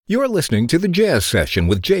You're listening to The Jazz Session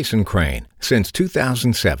with Jason Crane, since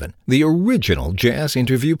 2007, the original jazz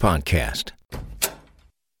interview podcast.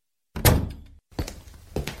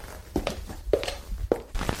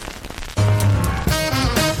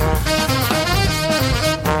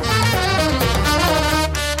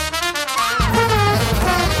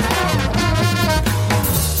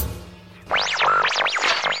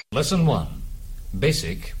 Lesson 1.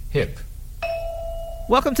 Basic Hip.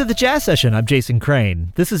 Welcome to the Jazz Session. I'm Jason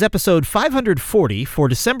Crane. This is episode 540 for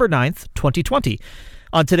December 9th, 2020.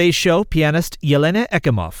 On today's show, pianist Yelena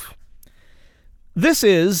Eckemoff. This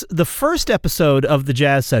is the first episode of the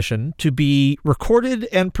Jazz Session to be recorded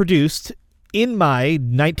and produced in my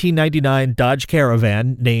 1999 Dodge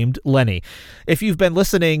Caravan named Lenny. If you've been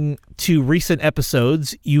listening to recent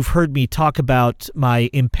episodes, you've heard me talk about my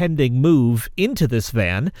impending move into this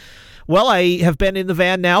van. Well, I have been in the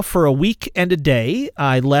van now for a week and a day.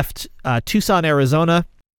 I left Tucson, Arizona,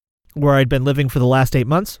 where I'd been living for the last 8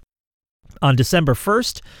 months, on December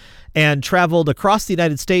 1st, and traveled across the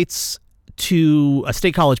United States to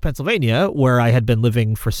State College, Pennsylvania, where I had been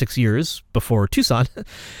living for 6 years before Tucson,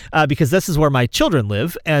 because this is where my children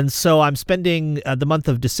live. And so I'm spending the month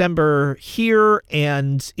of December here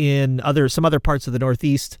and in some other parts of the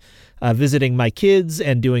Northeast, visiting my kids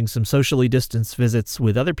and doing some socially distanced visits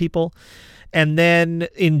with other people. And then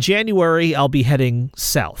in January, I'll be heading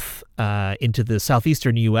south into the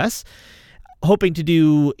southeastern U.S., hoping to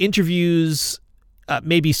do interviews,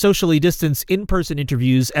 maybe socially distanced in-person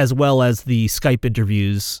interviews, as well as the Skype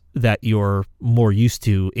interviews that you're more used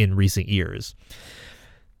to in recent years.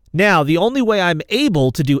 Now, the only way I'm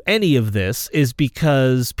able to do any of this is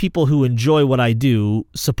because people who enjoy what I do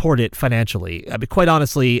support it financially. I mean, quite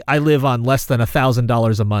honestly, I live on less than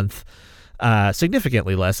 $1,000 a month,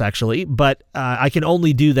 significantly less, actually, but I can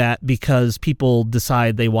only do that because people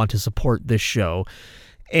decide they want to support this show.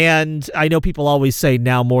 And I know people always say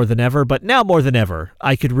now more than ever, but now more than ever,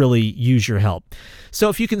 I could really use your help. So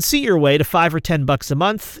if you can see your way to $5 or $10 a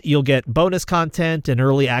month, you'll get bonus content and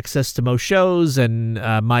early access to most shows and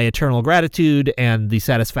my eternal gratitude and the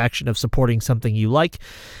satisfaction of supporting something you like.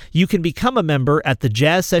 You can become a member at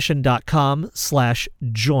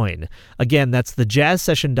thejazzsession.com/join. Again, that's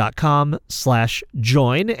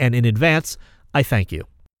thejazzsession.com/join. And in advance, I thank you.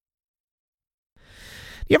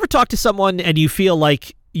 You ever talk to someone and you feel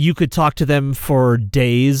like you could talk to them for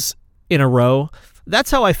days in a row?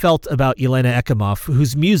 That's how I felt about Yelena Eckemoff,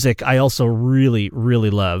 whose music I also really, really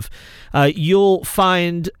love. You'll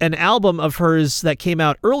find an album of hers that came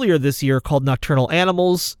out earlier this year called Nocturnal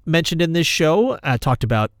Animals, mentioned in this show, talked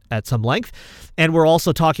about at some length. And we're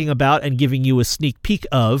also talking about and giving you a sneak peek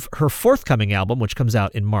of her forthcoming album, which comes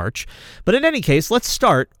out in March. But in any case, let's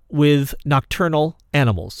start with Nocturnal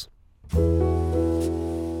Animals.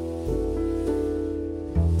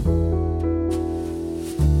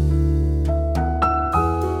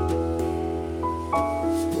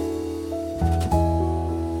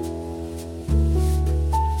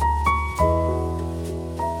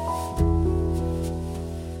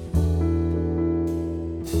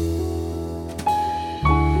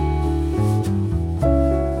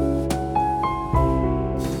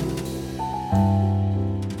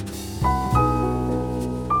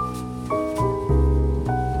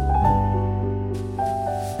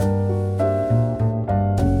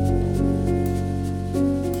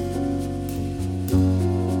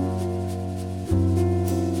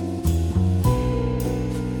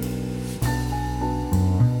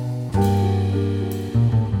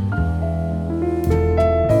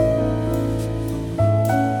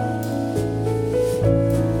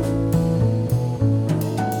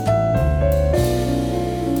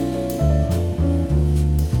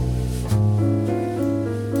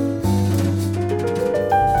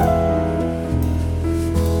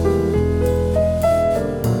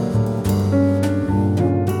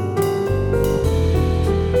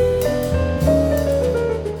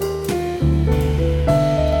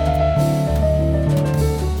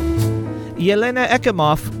 Yelena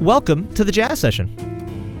Eckemoff, welcome to the Jazz Session.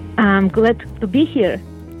 I'm glad to be here.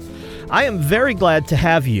 I am very glad to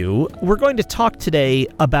have you. We're going to talk today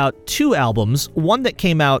about two albums, one that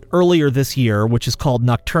came out earlier this year, which is called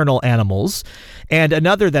Nocturnal Animals, and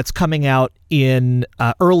another that's coming out in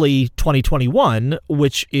early 2021,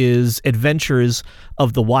 which is Adventures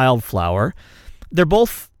of the Wildflower. They're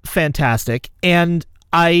both fantastic, and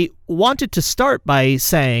I wanted to start by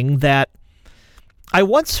saying that I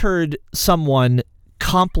once heard someone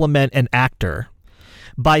compliment an actor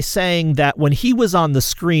by saying that when he was on the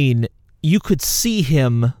screen, you could see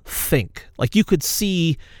him think. Like, you could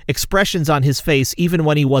see expressions on his face, even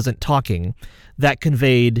when he wasn't talking, that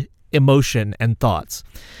conveyed emotion and thoughts.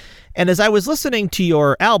 And as I was listening to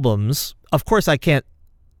your albums, of course I can't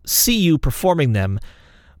see you performing them,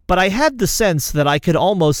 but I had the sense that I could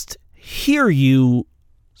almost hear you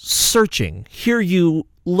searching, hear you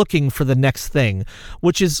looking for the next thing,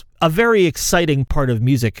 which is a very exciting part of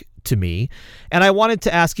music to me. And I wanted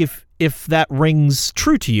to ask if that rings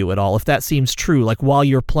true to you at all, if that seems true, like while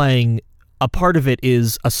you're playing, a part of it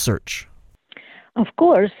is a search. Of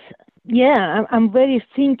course. Yeah, I'm very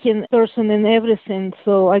thinking person in everything.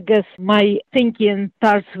 So I guess my thinking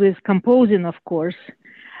starts with composing, of course.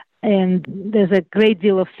 And there's a great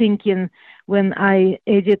deal of thinking when I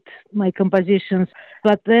edit my compositions.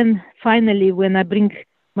 But then finally, when I bring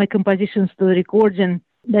my compositions to the recording,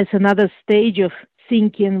 there's another stage of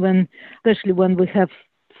thinking especially when we have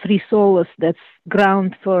three solos, that's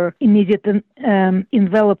ground for immediate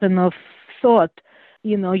envelopment of thought.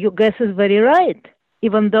 Your guess is very right,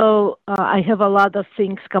 even though I have a lot of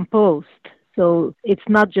things composed. So it's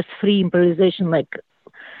not just free improvisation like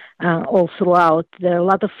all throughout. There are a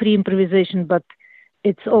lot of free improvisation, but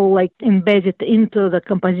it's all like embedded into the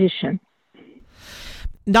composition.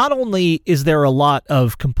 Not only is there a lot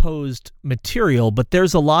of composed material, but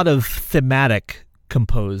there's a lot of thematic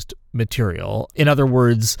composed material. In other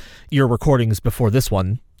words, your recordings before this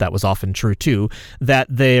one, that was often true too, that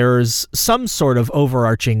there's some sort of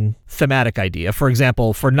overarching thematic idea. For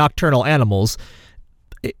example, for Nocturnal Animals,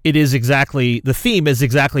 the theme is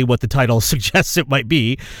exactly what the title suggests it might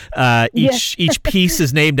be. Each piece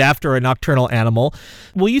is named after a nocturnal animal.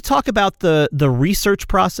 Will you talk about the research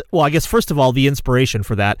process? Well, I guess first of all, the inspiration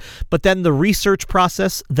for that, but then the research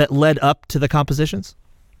process that led up to the compositions?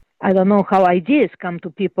 I don't know how ideas come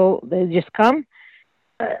to people. They just come.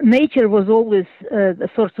 Nature was always the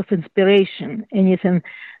source of inspiration, anything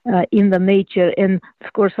in the nature. And,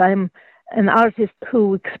 of course, I'm an artist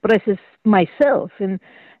who expresses myself. And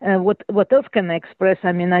what else can I express?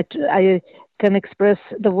 I mean, I can express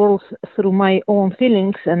the world through my own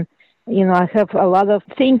feelings. And, I have a lot of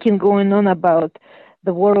thinking going on about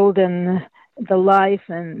the world and the life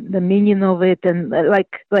and the meaning of it, and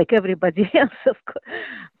like everybody else, of course.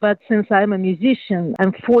 But since I'm a musician,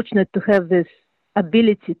 I'm fortunate to have this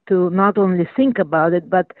ability to not only think about it,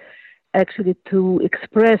 but actually to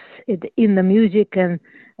express it in the music, and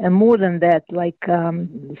more than that,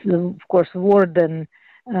 of course, word and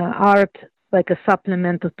art, like a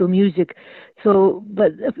supplement to music. So,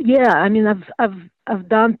 but yeah, I mean, I've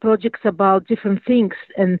done projects about different things,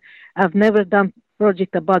 and I've never done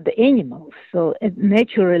project about the animals. So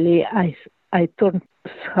naturally, I thought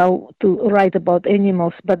how to write about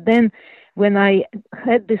animals. But then when I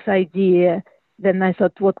had this idea, then I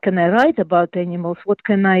thought, what can I write about animals? What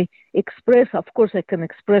can I express? Of course, I can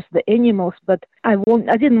express the animals, but I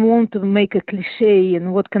didn't want to make a cliche.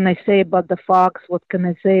 And what can I say about the fox? What can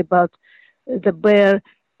I say about the bear?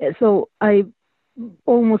 So I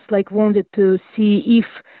almost wanted to see if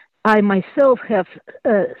I myself have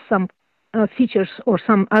some features, or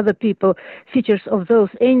some other people features of those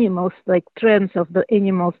animals, like trends of the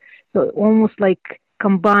animals. So almost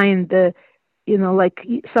combine the,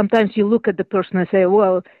 sometimes you look at the person and say,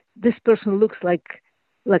 well, this person looks like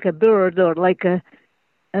a bird, or like a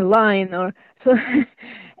lion, or so.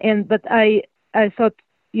 But I thought,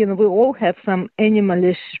 we all have some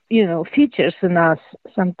animalish, features in us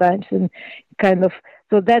sometimes, and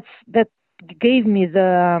so that gave me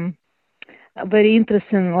the very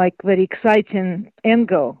interesting, very exciting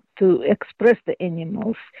angle to express the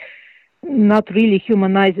animals, not really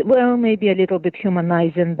humanizing, well, maybe a little bit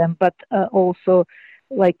humanizing them, but also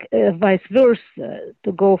vice versa,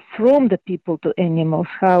 to go from the people to animals,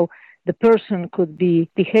 how the person could be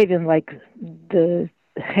behaving like the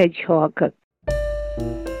hedgehog.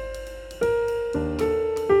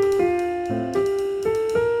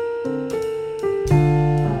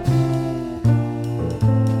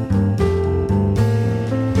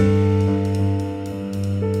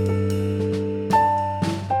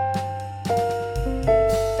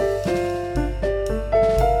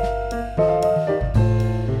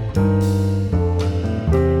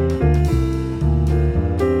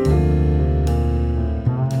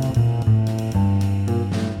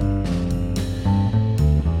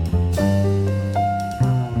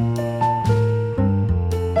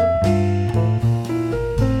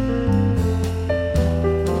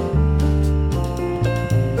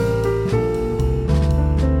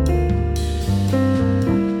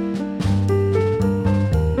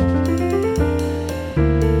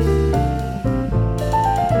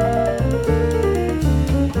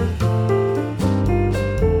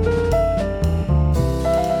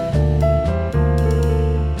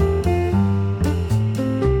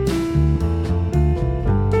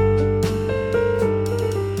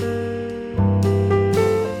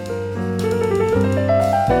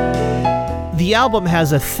 the album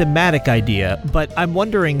has a thematic idea, but I'm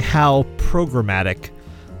wondering how programmatic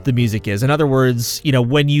the music is. In other words,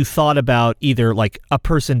 when you thought about either like a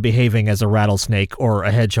person behaving as a rattlesnake or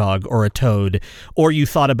a hedgehog or a toad, or you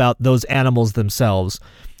thought about those animals themselves,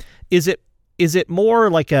 is it more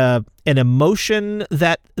like an emotion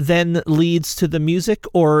that then leads to the music,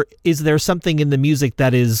 or is there something in the music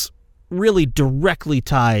that is really directly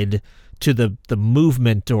tied to the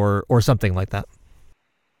movement or something like that?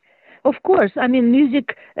 Of course, I mean,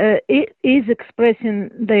 music it is expressing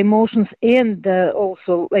the emotions, and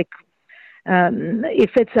also like if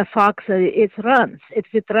it's a fox, it runs. If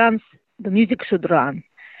it runs, the music should run,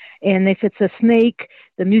 and if it's a snake,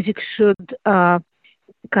 the music should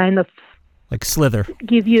kind of like slither,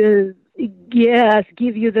 give you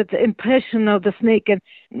that impression of the snake. And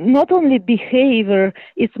not only behavior,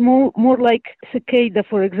 it's more like cicada,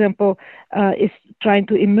 for example, is trying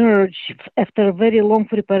to emerge after a very long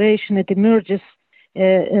preparation. It emerges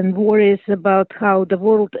and worries about how the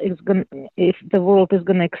world is going, if the world is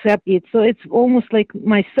going to accept it. So it's almost like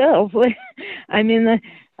myself. I mean,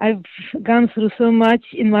 I've gone through so much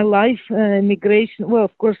in my life, migration. Well,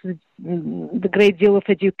 of course, the great deal of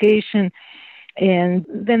education. And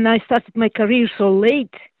then I started my career so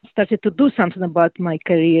late, started to do something about my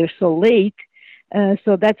career so late.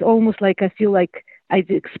 So that's almost like I feel like I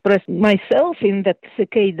express myself in that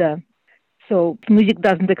cicada. So music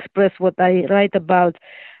doesn't express what I write about.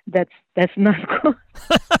 That's not good.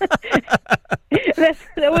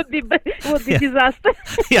 that would be disaster.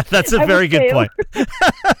 Yeah, that's a very good point.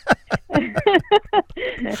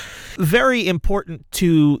 Very important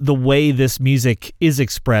to the way this music is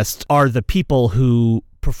expressed are the people who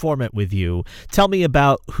perform it with you. Tell me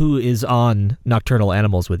about who is on Nocturnal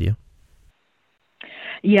Animals with you.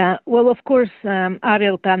 Yeah, well, of course,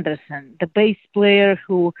 Ariel Anderson, the bass player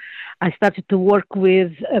who I started to work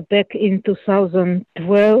with back in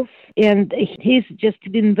 2012. And he's just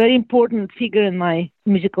been a very important figure in my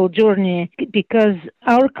musical journey because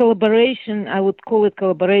our collaboration, I would call it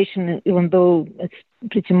collaboration, even though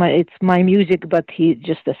it's my music, but he's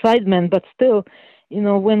just a sideman. But still,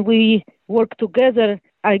 when we work together,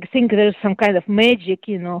 I think there's some kind of magic,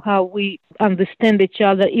 how we understand each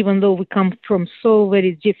other, even though we come from so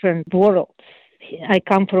very different worlds. I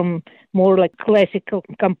come from more like classical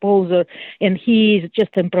composer, and he is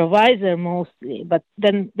just improviser mostly, but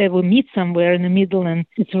then they will meet somewhere in the middle, and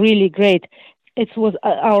it's really great. It was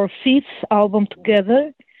our 5th album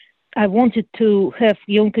together. I wanted to have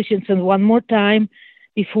Jon Christensen one more time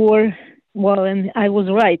before, and I was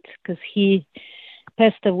right, because he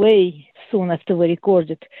passed away soon after we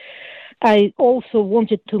recorded. I also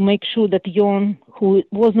wanted to make sure that Jon, who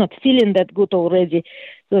was not feeling that good already,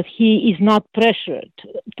 that he is not pressured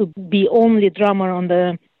to be only drummer on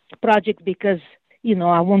the project, because,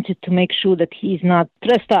 I wanted to make sure that he's not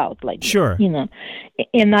stressed out. Sure.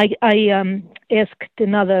 And I asked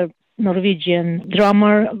another Norwegian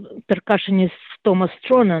drummer, percussionist Thomas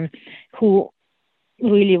Stronen, who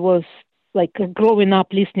really was like growing up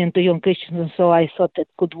listening to Jon Christensen, so I thought it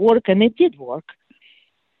could work, and it did work.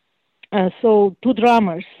 So 2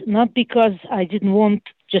 drummers, not because I didn't want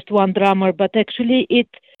just one drummer, but actually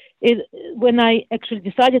when I actually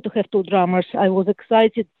decided to have 2 drummers, I was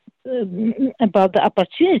excited about the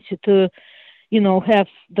opportunity to, have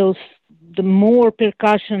the more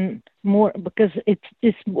percussion, because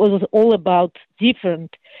this was all about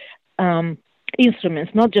different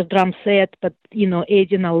instruments, not just drum set, but,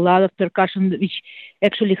 adding a lot of percussion, which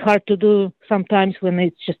actually hard to do sometimes when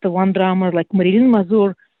it's just a one drummer, like Marilyn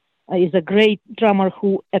Mazur is a great drummer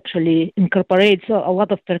who actually incorporates a lot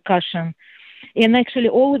of percussion. And actually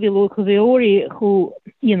Oliver Viori, who,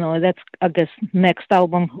 that's, I guess, next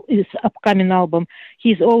album, his upcoming album,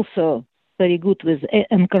 he's also very good with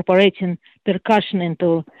incorporating percussion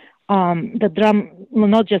into the drum,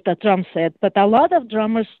 not just a drum set, but a lot of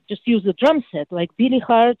drummers just use the drum set, like Billy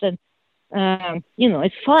Hart, and,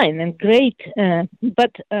 it's fine and great.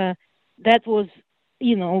 But that was,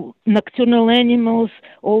 Nocturnal Animals,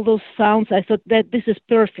 all those sounds. I thought that this is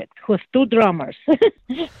perfect with 2 drummers.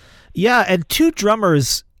 Yeah, and 2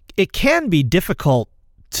 drummers, it can be difficult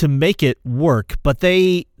to make it work, but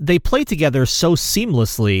they play together so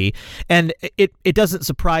seamlessly, and it doesn't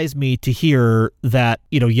surprise me to hear that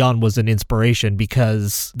Jan was an inspiration,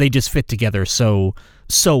 because they just fit together so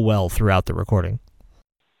well throughout the recording.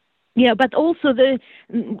 Yeah, but also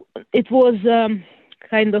it was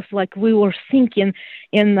kind of like we were thinking,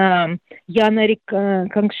 and Jan Erik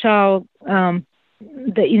Kangshao,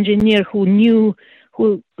 the engineer who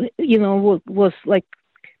was like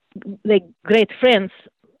great friends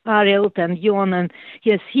Ariel and Jon, and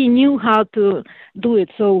yes, he knew how to do it.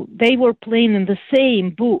 So they were playing in the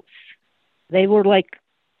same booth. They were like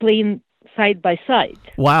playing side by side.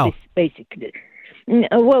 Wow. Basically.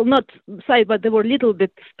 Well, not side, but there were a little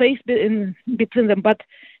bit space in between them. But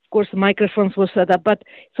of course, microphones were set up. But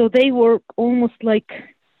so they were almost like,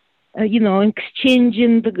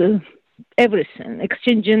 exchanging everything,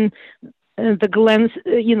 exchanging the glances,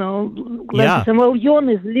 glances. Yeah. And well, Jon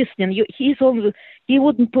is listening. He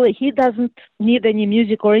wouldn't play. He doesn't need any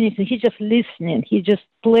music or anything. He's just listening. He just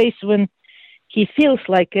plays when he feels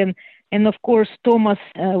like. And of course, Thomas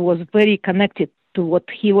was very connected to what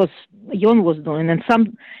Jon was doing. And so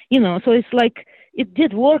it's like it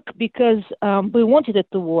did work because we wanted it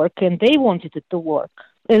to work and they wanted it to work.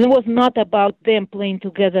 And it was not about them playing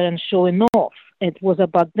together and showing off. It was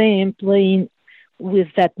about them playing with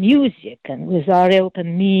that music and with Ariel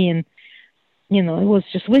and me. And, it was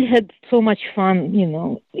just, we had so much fun,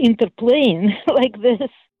 interplaying like this.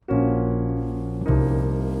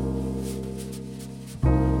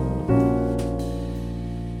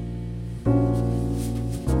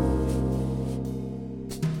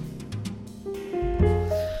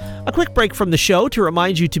 A quick break from the show to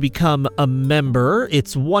remind you to become a member.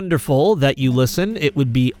 It's wonderful that you listen. It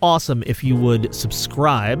would be awesome if you would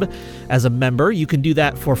subscribe as a member. You can do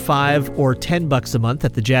that for $5 or $10 a month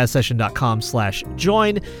at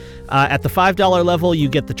thejazzsession.com/join. At the $5 level, you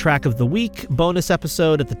get the track of the week bonus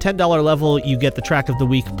episode. At the $10 level, you get the track of the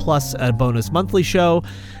week plus a bonus monthly show.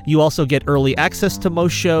 You also get early access to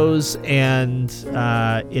most shows, and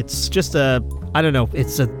it's just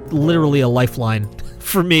it's literally a lifeline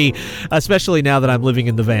for me, especially now that I'm living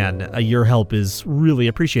in the van. Your help is really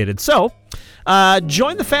appreciated. So,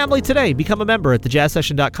 join the family today. Become a member at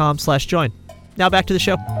thejazzsession.com/join. Now back to the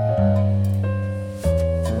show.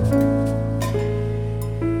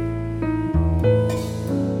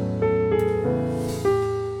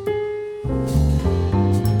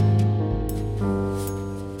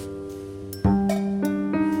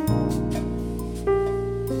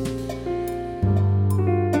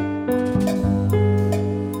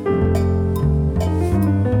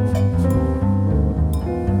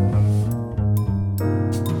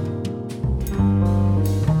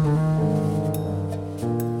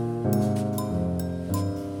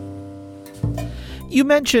 You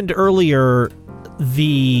mentioned earlier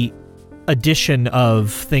the addition of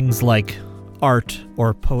things like art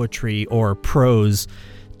or poetry or prose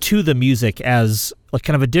to the music as like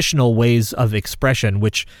kind of additional ways of expression,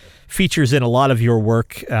 which features in a lot of your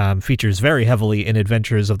work, features very heavily in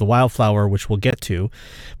Adventures of the Wildflower, which we'll get to.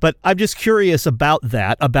 But I'm just curious about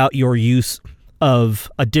that, about your use of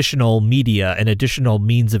additional media and additional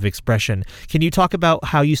means of expression. Can you talk about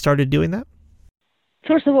how you started doing that?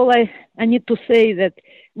 First of all, I need to say that,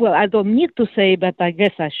 well, I don't need to say, but I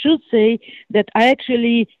guess I should say that I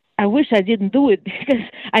wish I didn't do it because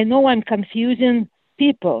I know I'm confusing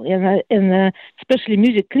people, and especially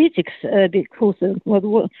music critics, because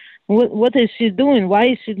what is she doing? Why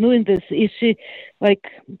is she doing this? Is she like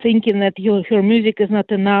thinking that her music is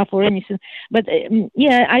not enough or anything? But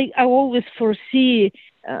I always foresee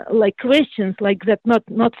like questions like that,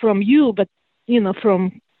 not from you, but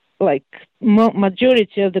from like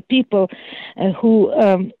majority of the people who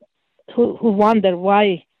wonder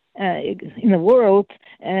why in the world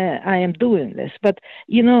I am doing this. But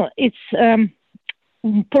it's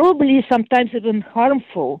probably sometimes even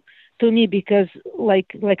harmful to me because,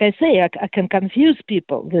 like I say, I can confuse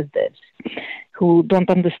people with this who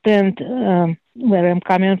don't understand where I'm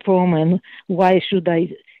coming from and why should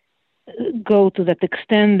I go to that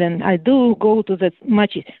extent. And I do go to that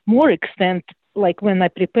much more extent. Like when I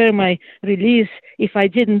prepare my release, if I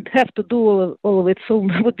didn't have to do all of it, so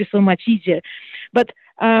it would be so much easier. But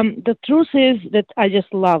the truth is that I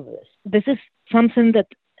just love this. This is something that,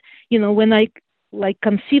 when I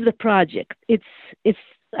conceive the project,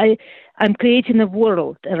 I'm creating a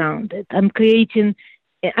world around it. I'm thinking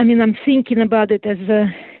about it as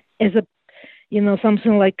a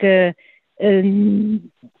something like a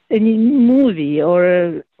movie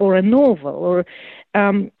or a novel, or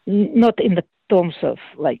not in the terms of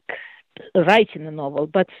like writing a novel,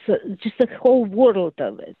 but just the whole world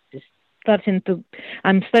of it.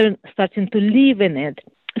 I'm starting to live in it.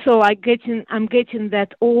 So I'm getting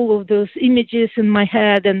that all of those images in my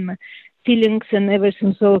head and feelings and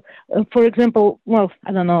everything. So, for example, well,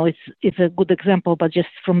 I don't know, it's a good example, but just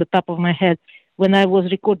from the top of my head, when I was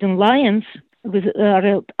recording Lions with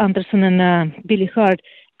Ariel Anderson and Billy Hart,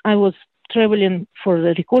 I was traveling for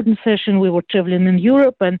the recording session. We were traveling in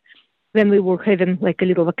Europe, and then we were having like a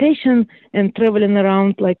little vacation and traveling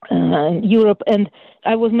around like Europe, and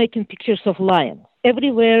I was making pictures of lions.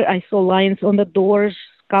 everywhere I saw lions on the doors,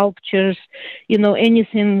 sculptures,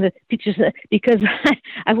 anything, the pictures, because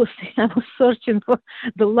I was searching for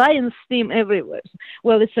the lion's theme everywhere.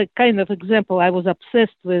 Well, it's a kind of example. I was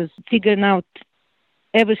obsessed with figuring out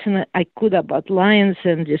everything I could about lions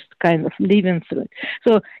and just kind of living through it.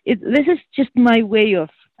 So this is just my way of,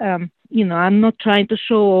 I'm not trying to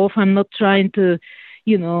show off. I'm not trying to,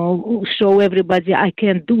 show everybody I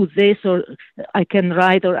can do this or I can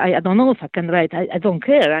write or I don't know if I can write. I don't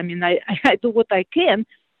care. I mean, I do what I can.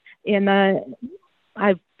 And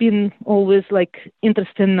I've been always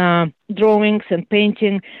interested in drawings and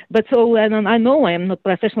painting. But so I know I am not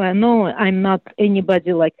professional. I know I'm not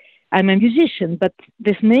anybody I'm a musician. But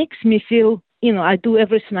this makes me feel, I do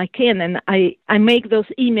everything I can. And I make those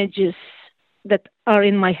images that are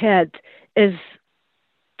in my head as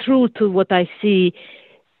true to what I see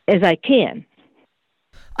as I can.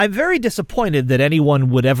 I'm very disappointed that anyone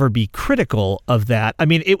would ever be critical of that. I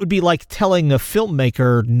mean, it would be like telling a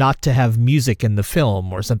filmmaker not to have music in the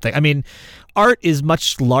film or something. I mean, art is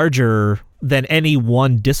much larger than any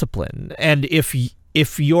one discipline. And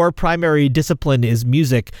if your primary discipline is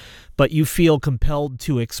music, but you feel compelled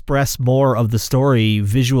to express more of the story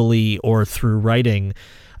visually or through writing,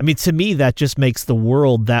 I mean, to me, that just makes the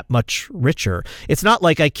world that much richer. It's not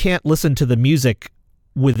like I can't listen to the music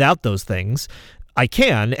without those things. I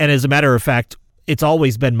can, and as a matter of fact, it's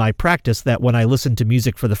always been my practice that when I listen to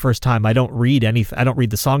music for the first time, I don't read anything. I don't read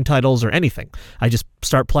the song titles or anything. I just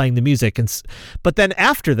start playing the music. But then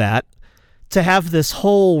after that, to have this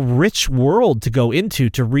whole rich world to go into,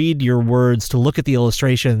 to read your words, to look at the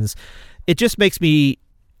illustrations, it just makes me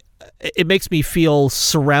feel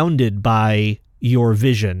surrounded by your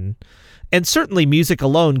vision. And certainly music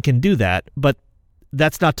alone can do that, but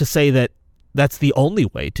that's not to say that that's the only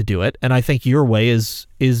way to do it. And I think your way is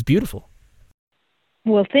beautiful.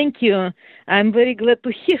 Well, thank you. I'm very glad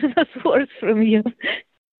to hear those words from you.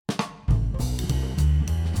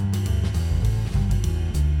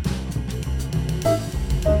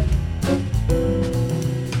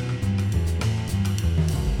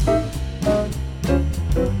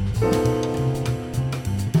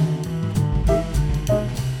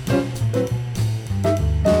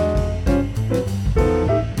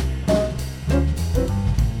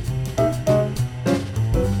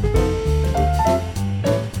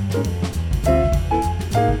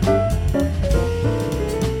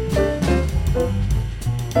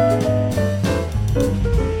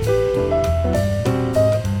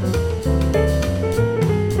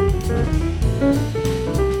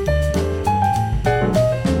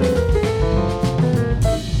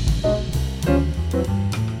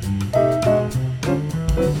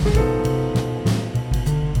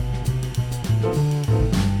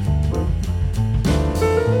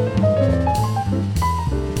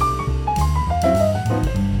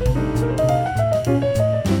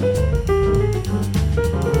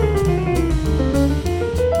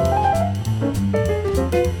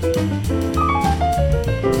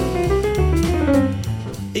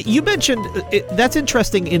 You mentioned, that's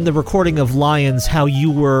interesting in the recording of lions, how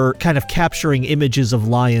you were kind of capturing images of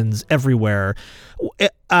lions everywhere.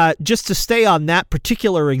 Just to stay on that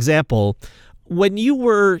particular example, when you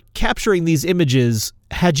were capturing these images,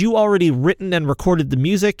 had you already written and recorded the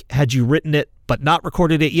music? Had you written it but not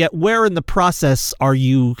recorded it yet? Where in the process are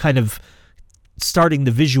you kind of starting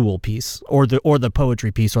the visual piece or the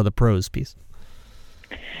poetry piece or the prose piece?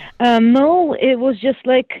 No, it was just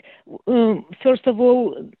first of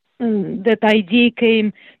all, that idea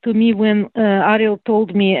came to me when Ariel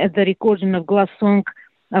told me at the recording of Glass Song,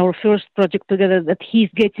 our first project together, that he's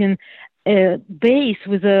getting a bass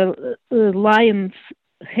with a lion's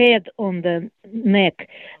head on the neck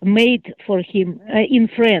made for him in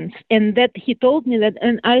France. And that he told me that,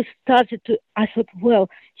 and I thought,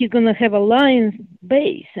 well, he's going to have a lion's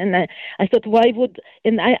bass. And I thought, why would,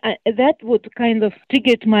 and I that would kind of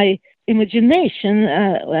triggered my imagination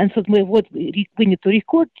and thought, well, we need to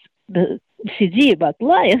record the CD about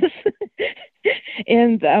lions.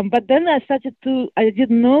 And but then I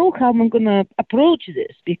didn't know how I'm going to approach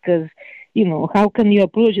this, because how can you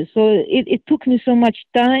approach it? So it took me so much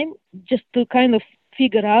time just to kind of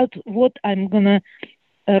figure out what I'm going to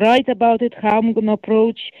write about it, how I'm going to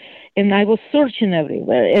approach. And I was searching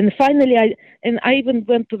everywhere. And finally, I even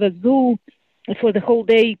went to the zoo for the whole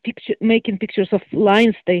day making pictures of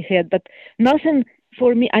lions they had, but nothing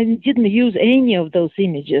for me. I didn't use any of those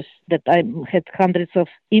images that I had hundreds of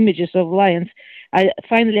images of lions. I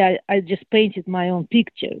just painted my own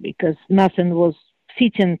picture because nothing was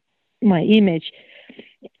fitting my image.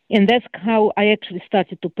 And that's how I actually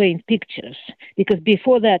started to paint pictures, because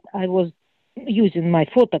before that I was using my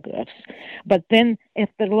photographs. But then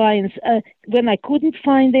after lines, when I couldn't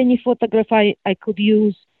find any photograph I could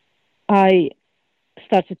use, I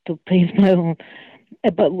started to paint my own.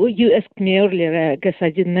 But you asked me earlier, I guess I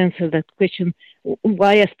didn't answer that question,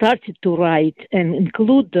 why I started to write and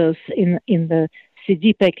include those in the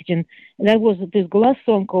CD packaging. That was this glass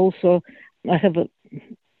song also. I have a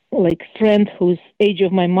friend who's age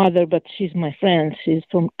of my mother, but she's my friend. She's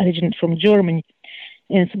originally from Germany.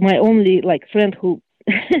 And it's my only friend who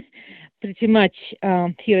pretty much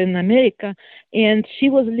here in America. And she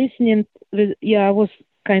was listening. I was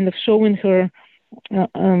kind of showing her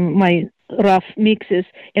my rough mixes,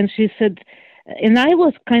 and she said, and I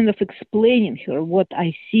was kind of explaining her what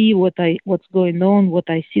I see, what's going on, what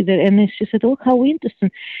I see there. And then she said, "Oh, how interesting!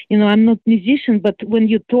 I'm not a musician, but when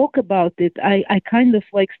you talk about it, I kind of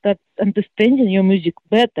start understanding your music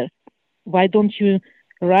better. Why don't you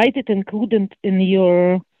write it, include it in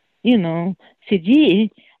your, CD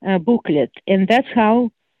booklet?" And that's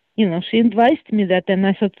how, she advised me that, and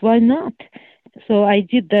I thought, why not? So I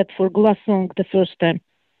did that for Glass Song the first time.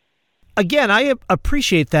 Again, I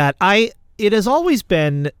appreciate that. It has always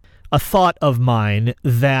been a thought of mine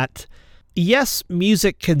that, yes,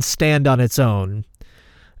 music can stand on its own,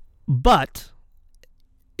 but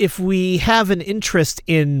if we have an interest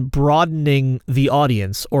in broadening the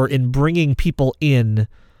audience or in bringing people in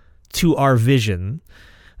to our vision,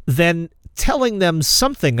 then telling them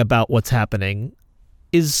something about what's happening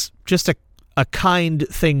is just a kind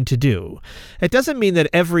thing to do. It doesn't mean that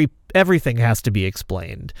everything has to be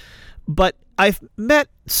explained. But I've met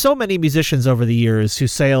so many musicians over the years who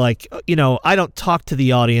say, I don't talk to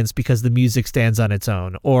the audience because the music stands on its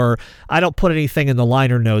own, or I don't put anything in the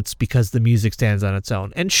liner notes because the music stands on its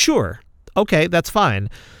own. And sure, okay, that's fine.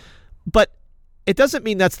 But it doesn't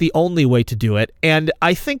mean that's the only way to do it. And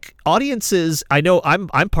I think audiences, I know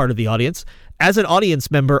I'm part of the audience. As an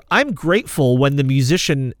audience member, I'm grateful when the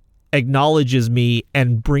musician acknowledges me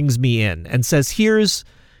and brings me in and says, here's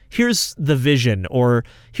the vision, or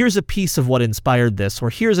here's a piece of what inspired this, or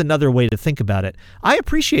here's another way to think about it. I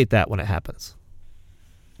appreciate that when it happens.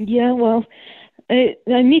 Yeah, well,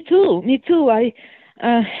 me too. I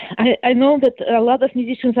know that a lot of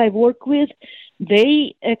musicians I work with,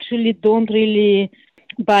 they actually don't really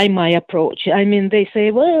buy my approach. I mean, they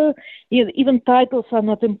say, well, even titles are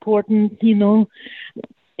not important,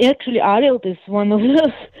 Actually, Ariel is one of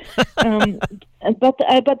those.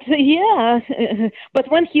 But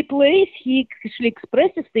when he plays, he actually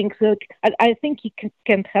expresses things. I think he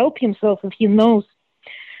can't help himself if he knows.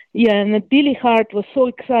 Yeah, and Billy Hart was so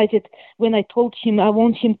excited when I told him I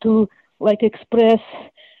want him to express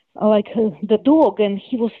the dog, and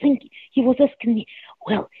he was asking me,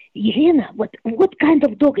 well, Yelena, what kind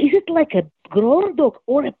of dog? Is it like a grown dog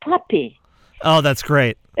or a puppy? Oh, that's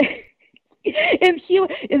great.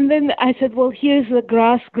 And then I said, well, here's the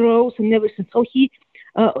grass grows and everything. So he,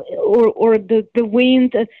 or the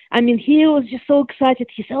wind. I mean, he was just so excited.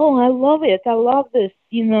 He said, oh, I love it. I love this.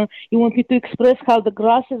 You want me to express how the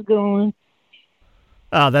grass is growing.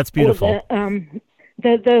 Oh, that's beautiful.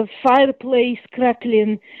 The fireplace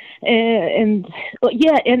crackling, and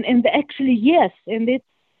actually, yes. And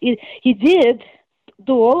he did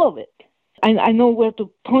do all of it. I know where to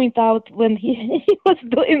point out when he was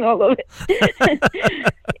doing all of it.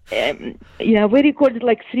 We recorded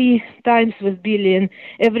 3 times with Billy, and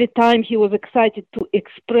every time he was excited to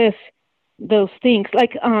express those things.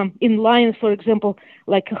 In Lions, for example,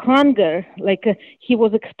 hunger, he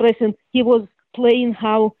was playing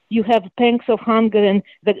how you have pangs of hunger and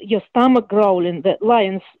your stomach growling, the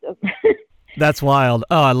Lions. That's wild.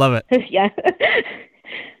 Oh, I love it. Yeah.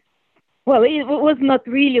 Well, it was not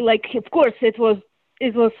really of course, it was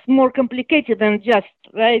more complicated than just,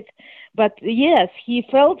 right? But yes, he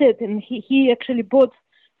felt it, and he actually bought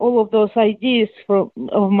all of those ideas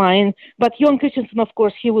of mine. But Jon Christensen, of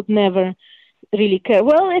course, he would never really care.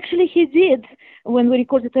 Well, actually, he did. When we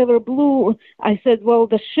recorded Ever Blue, I said, well,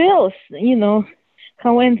 the shells,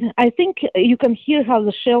 and I think you can hear how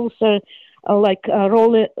the shells are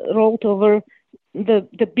rolled over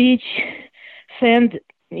the beach sand,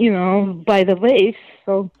 by the waves.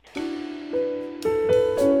 So.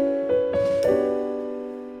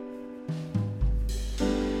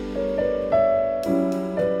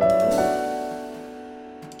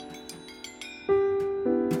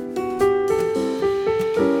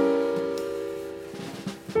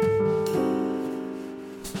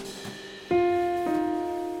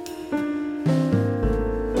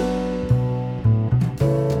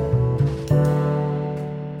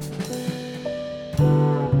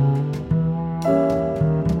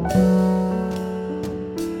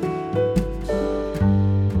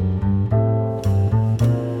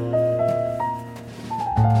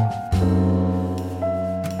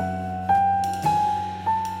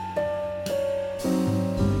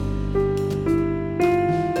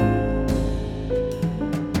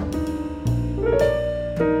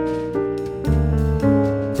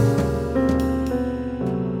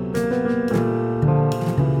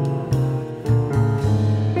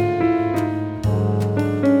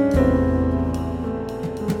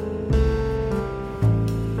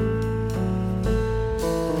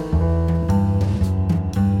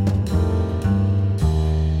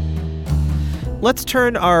 Let's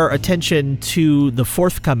turn our attention to the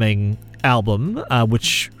forthcoming album,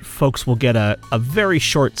 which folks will get a very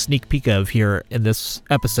short sneak peek of here in this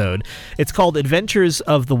episode. It's called Adventures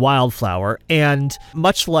of the Wildflower, and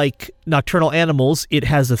much like Nocturnal Animals, it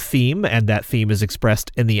has a theme, and that theme is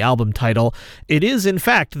expressed in the album title. It is, in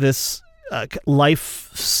fact, this life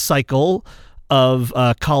cycle of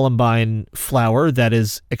columbine flower that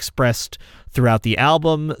is expressed throughout the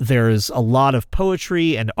album. There's a lot of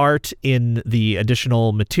poetry and art in the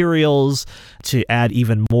additional materials to add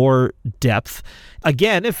even more depth.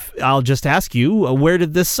 Again, if I'll just ask you, where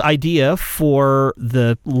did this idea for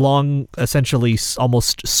the long, essentially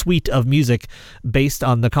almost suite of music based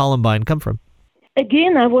on the columbine come from?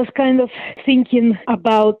 Again, I was kind of thinking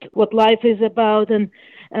about what life is about, and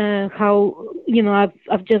how,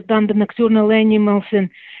 I've just done the Nocturnal Animals, and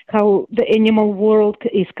how the animal world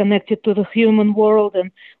is connected to the human world,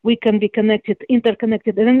 and we can be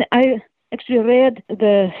interconnected. And then I actually read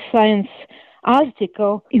the science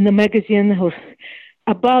article in the magazine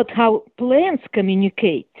about how plants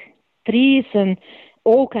communicate, trees and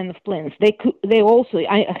all kinds of plants. They also,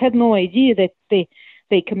 I had no idea that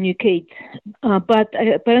they communicate, but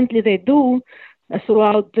apparently they do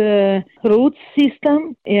throughout the root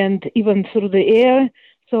system and even through the air.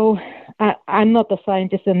 So I'm not a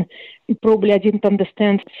scientist, and probably I didn't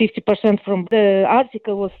understand 50% from the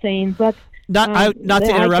article was saying, but not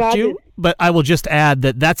to interrupt you, but I will just add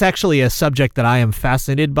that that's actually a subject that I am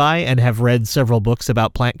fascinated by and have read several books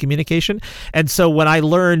about plant communication. And so when I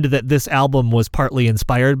learned that this album was partly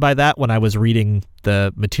inspired by that when I was reading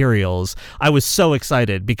the materials, I was so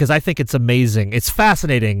excited because I think it's amazing. It's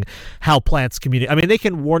fascinating how plants communicate. I mean, they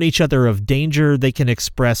can warn each other of danger. They can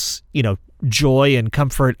express, joy and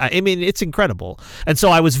comfort. I mean, it's incredible. And so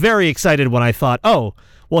I was very excited when I thought, oh,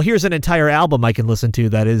 well, here's an entire album I can listen to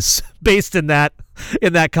that is based in that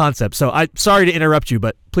concept. So I'm sorry to interrupt you,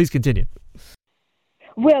 but please continue.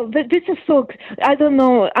 Well, this is so, I don't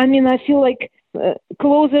know. I mean, I feel like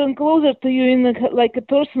closer and closer to you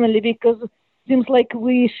personally, because it seems like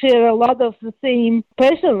we share a lot of the same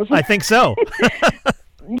passions. I think so.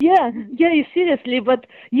 Yeah, seriously, but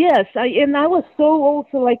yes, I was so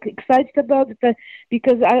also excited about it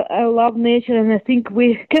because I love nature, and I think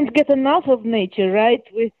we can't get enough of nature, right?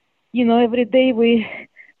 We, every day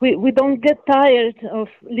we don't get tired of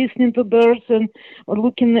listening to birds or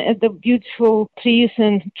looking at the beautiful trees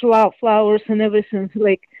and flowers and everything,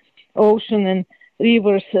 like ocean and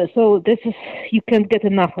rivers. So you can't get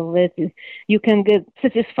enough of it. You can get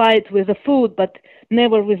satisfied with the food, but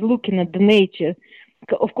never with looking at the nature.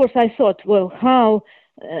 Of course, I thought, well,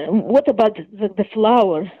 what about the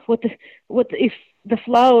flower? What if the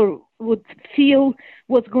flower would feel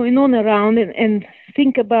what's going on around and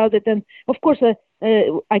think about it? And of course,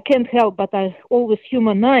 I can't help but I always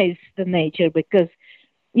humanize the nature because,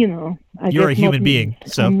 you're a human being,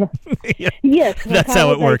 so yes, that's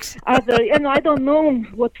how it works. And I don't know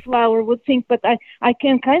what flower would think, but I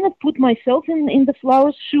can kind of put myself in the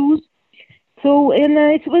flower's shoes. So, and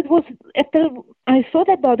it was, after I thought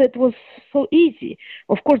about it, was so easy.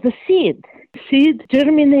 Of course, the seed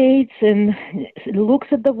germinates and looks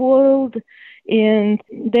at the world, and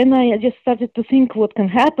then I just started to think what can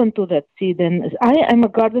happen to that seed. And I am a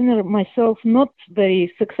gardener myself, not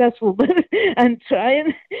very successful, but I'm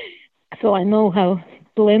trying. So I know how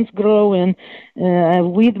plants grow, and I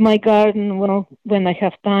weed my garden when I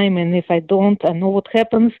have time, and if I don't, I know what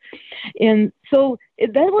happens. And so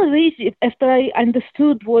that was easy. After I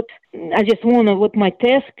understood what my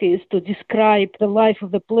task is to describe the life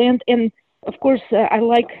of the plant, and of course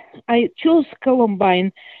I chose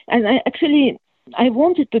columbine, and I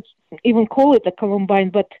wanted to even call it a columbine,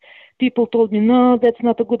 but people told me no, that's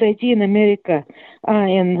not a good idea in America,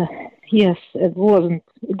 and yes, it wasn't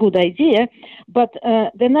a good idea. But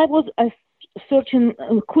then I was searching,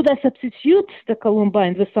 could I substitute the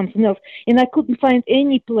columbine with something else? And I couldn't find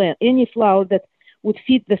any flower that would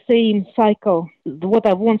fit the same cycle, what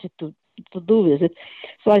I wanted to do with it.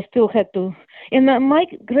 So I still had to. And my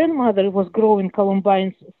grandmother was growing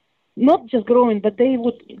columbines, not just growing, but they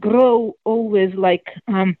would grow always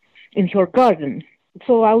in her garden.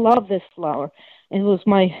 So I love this flower. It was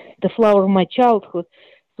the flower of my childhood.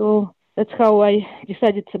 So that's how I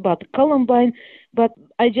decided about columbine. But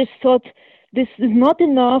I just thought this is not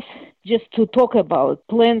enough just to talk about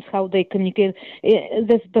plants, how they communicate.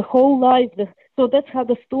 That's the whole life. So that's how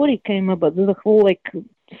the story came about. The whole,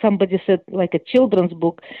 somebody said, like a children's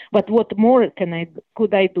book. But what more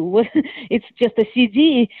could I do? It's just a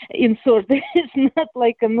CD insert. It's not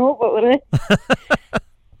like a novel, right?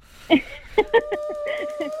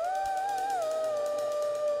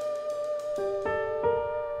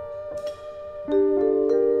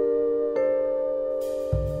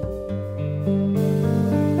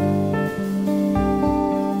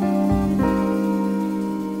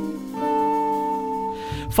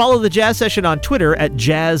 Follow the Jazz Session on Twitter at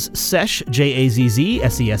JazzSesh,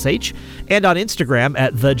 JazzSesh, and on Instagram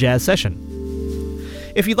at The Jazz Session.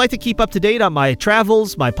 If you'd like to keep up to date on my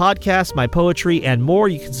travels, my podcasts, my poetry, and more,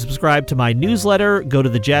 you can subscribe to my newsletter. Go to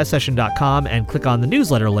thejazzsession.com and click on the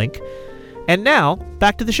newsletter link. And now,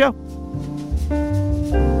 back to the show.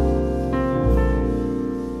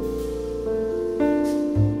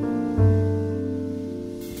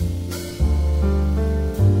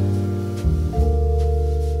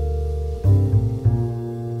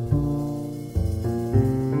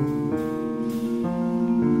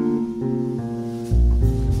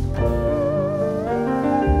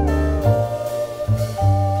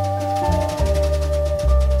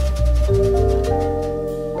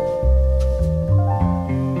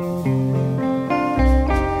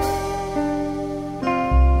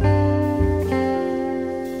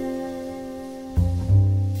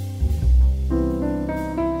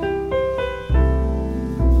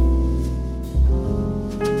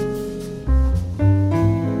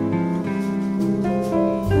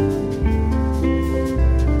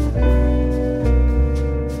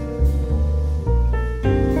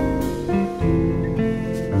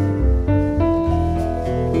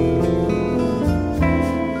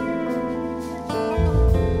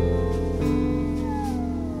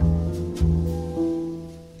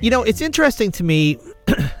 You know, it's interesting to me,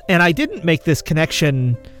 and I didn't make this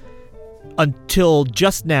connection until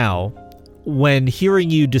just now when hearing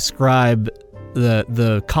you describe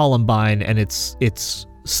the Columbine and its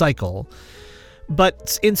cycle.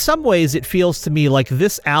 But in some ways, it feels to me like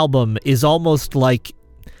this album is almost like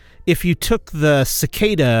if you took the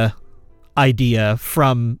cicada idea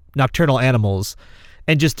from Nocturnal Animals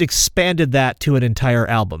and just expanded that to an entire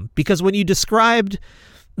album. Because when you described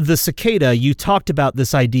the cicada, you talked about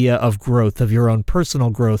this idea of growth, of your own personal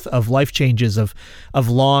growth, of life changes, of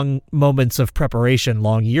long moments of preparation,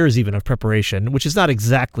 long years even of preparation, which is not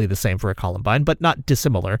exactly the same for a Columbine, but not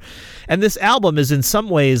dissimilar. And this album is in some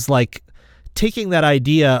ways like taking that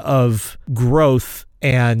idea of growth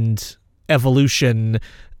and evolution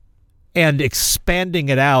and expanding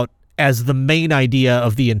it out as the main idea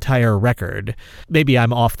of the entire record. Maybe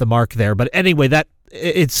I'm off the mark there, but anyway, that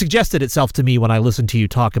it suggested itself to me when I listened to you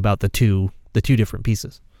talk about the two different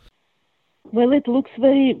pieces. Well, it looks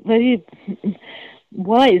very, very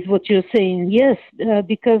wise what you're saying. Yes,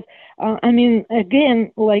 because I mean,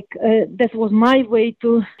 again, like that was my way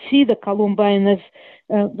to see the Columbine as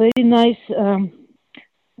a very nice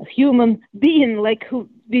human being, like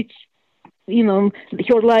which, you know,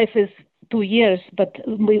 your life is 2 years, but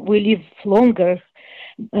we live longer,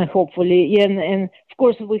 hopefully, and of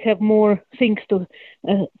course we have more things to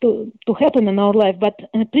happen in our life. But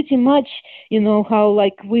pretty much, you know, how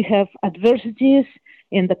like we have adversities,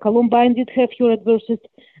 and the Columbine did have her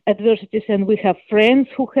adversities, and we have friends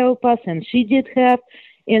who help us, and she did have,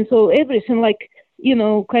 and so everything, like, you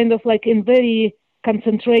know, kind of like in very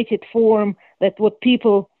concentrated form, that what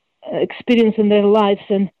people experience in their lives,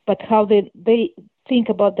 but how they think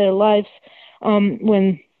about their lives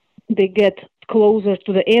when they get closer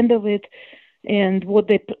to the end of it, and what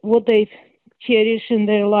they cherish in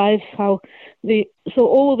their lives, so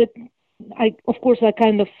all of it. I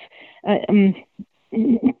kind of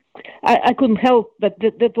I couldn't help, but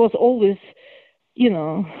that was always, you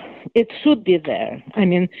know, it should be there. I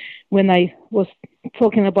mean, when I was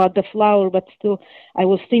talking about the flower, but still I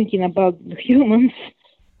was thinking about the humans.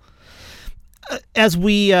 As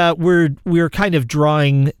we're kind of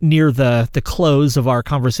drawing near the close of our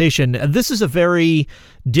conversation, this is a very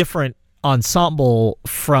different ensemble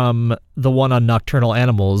from the one on Nocturnal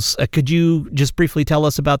Animals. Could you just briefly tell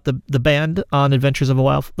us about the band on Adventures of the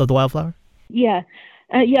Wildflower? Yeah.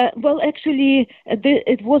 Well, actually,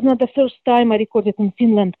 it was not the first time I recorded in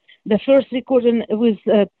Finland. The first recording with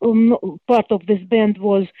part of this band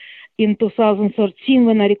was in 2013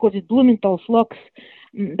 when I recorded Blumenthal Flocks.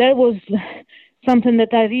 That was something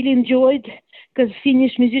that I really enjoyed, because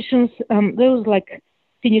Finnish musicians, those like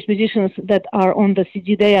Finnish musicians that are on the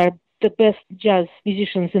CD, they are the best jazz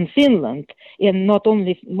musicians in Finland, and not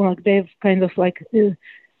only like they've kind of like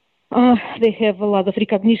they have a lot of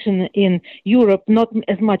recognition in Europe, not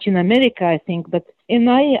as much in America, I think. And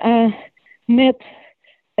I met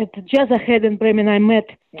at Jazz Ahead in Bremen. I met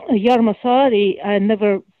Jarmo Saari. I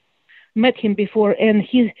never met him before, and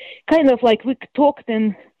he's kind of like we talked,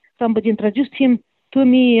 and somebody introduced him to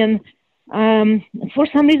me, and for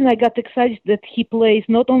some reason I got excited that he plays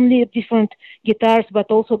not only different guitars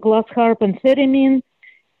but also glass harp and theremin,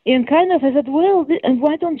 and kind of I said, well, and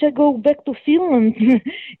why don't I go back to Finland?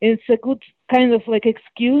 It's a good kind of like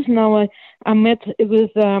excuse. Now I met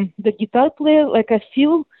with the guitar player, like I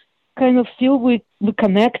feel kind of feel we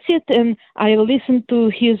connected, and I listened to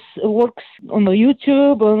his works on the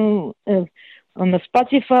YouTube, on the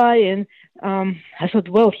Spotify, and I thought,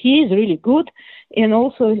 well, he is really good. And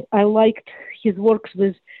also I liked his works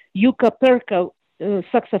with Yuka Perka,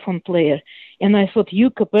 saxophone player. And I thought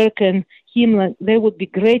Yuka Perka and him, they would be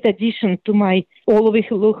great addition to my Olavi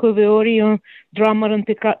Luhoviorio, drummer and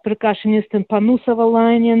percussionist, and Panu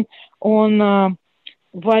Savalainen on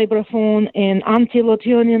vibraphone, and Antti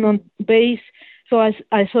Lotionin on bass. So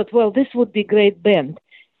I thought, well, this would be great band.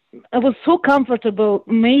 I was so comfortable,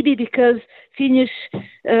 maybe because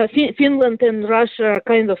Finland and Russia are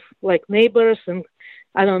kind of like neighbors, and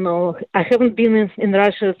I don't know, I haven't been in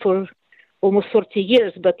Russia for almost 40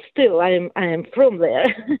 years, but still I am from there.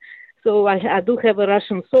 So I do have a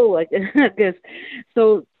Russian soul, I guess.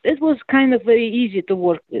 So it was kind of very easy to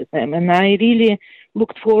work with them, and I really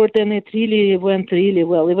looked forward, and it really went really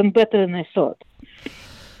well, even better than I thought.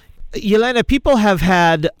 Yelena, people have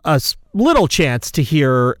had a little chance to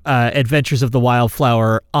hear Adventures of the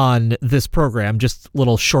Wildflower on this program, just a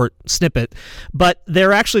little short snippet, but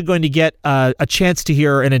they're actually going to get a chance to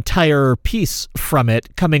hear an entire piece from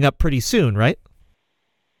it coming up pretty soon, right?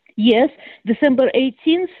 Yes, December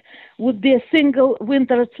 18th would be a single,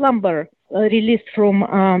 Winter Slumber, released from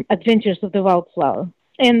Adventures of the Wildflower.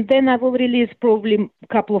 And then I will release probably a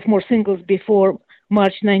couple of more singles before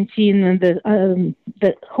March 19 and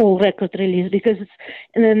the whole record release, because it's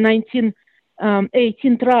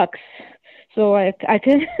 18 tracks. So I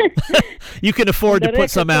can... You can afford to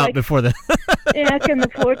put some out before the... Yeah, I can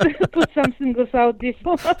afford to put some singles out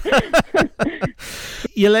before.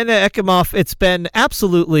 Yelena Eckemoff, it's been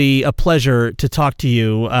absolutely a pleasure to talk to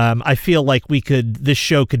you. I feel like this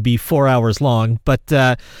show could be 4 hours long, but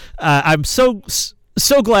I'm so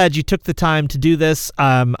glad you took the time to do this.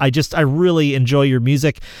 I really enjoy your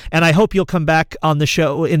music, and I hope you'll come back on the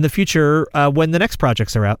show in the future when the next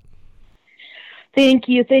projects are out. Thank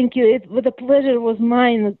you. The pleasure was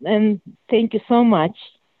mine, and thank you so much.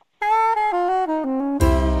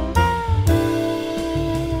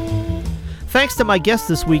 Thanks to my guest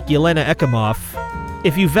this week, Yelena Eckemoff.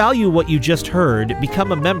 If you value what you just heard,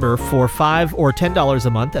 become a member for $5 or $10 a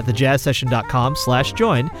month at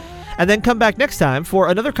thejazzsession.com/join. And then come back next time for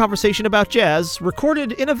another conversation about jazz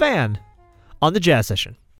recorded in a van on the Jazz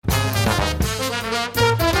Session.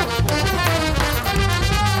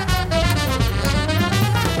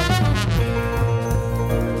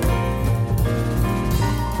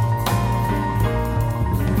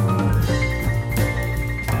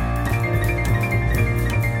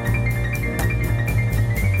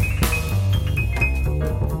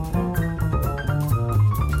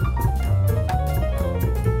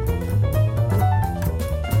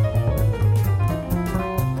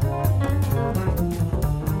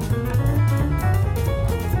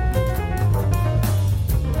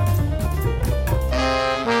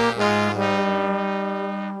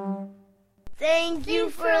 Thank you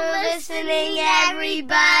for listening,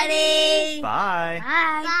 everybody. Bye.